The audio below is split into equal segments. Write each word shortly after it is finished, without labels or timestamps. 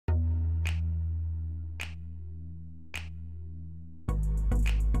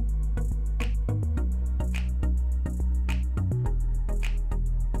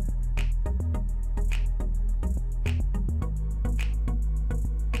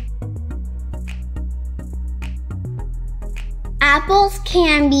Apples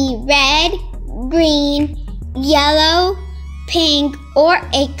can be red, green, yellow, pink, or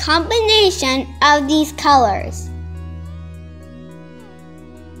a combination of these colors.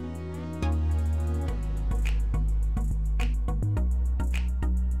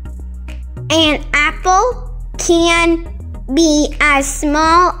 An apple can be as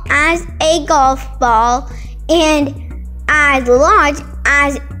small as a golf ball and as large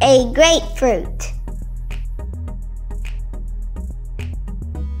as a grapefruit.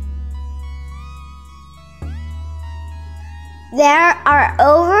 There are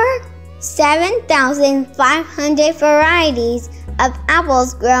over 7,500 varieties of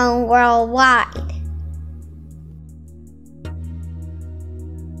apples grown worldwide.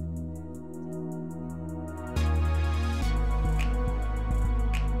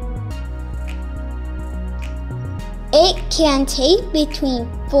 It can take between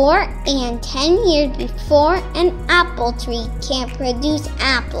 4 and 10 years before an apple tree can produce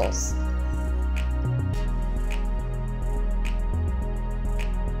apples.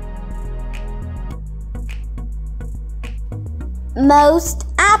 Most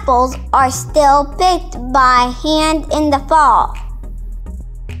apples are still picked by hand in the fall.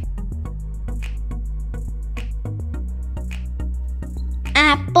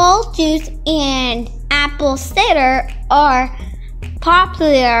 Apple juice and apple cider are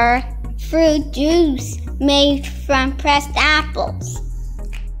popular fruit juice made from pressed apples.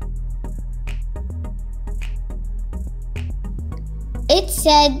 It's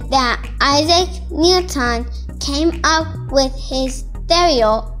said that Isaac Newton came up with his theory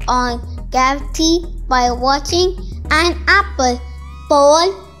on gravity by watching an apple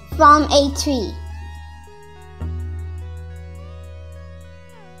fall from a tree.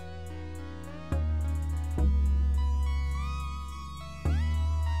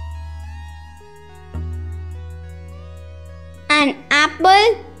 An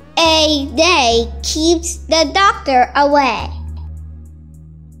apple a day keeps the doctor away.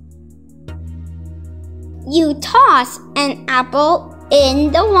 You toss an apple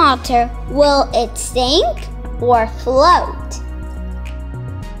in the water. Will it sink or float?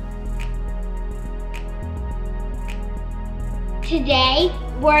 Today,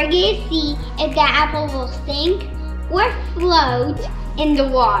 we're going to see if the apple will sink or float in the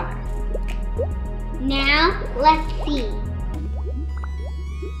water. Now, let's see.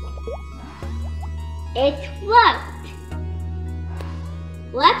 It floats.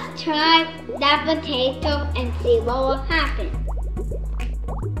 Let's try that potato and see what will happen.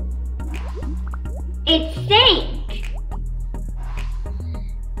 It sank.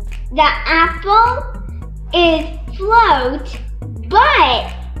 The apple is float,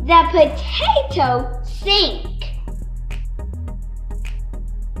 but the potato sank.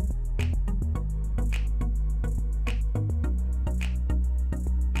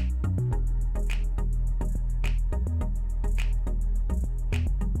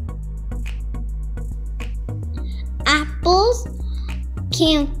 Apples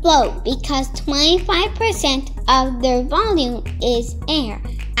can float because 25% of their volume is air.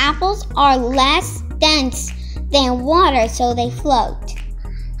 Apples are less dense than water, so they float.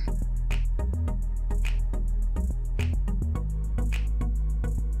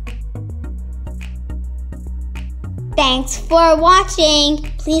 Thanks for watching.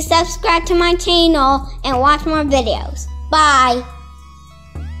 Please subscribe to my channel and watch more videos. Bye.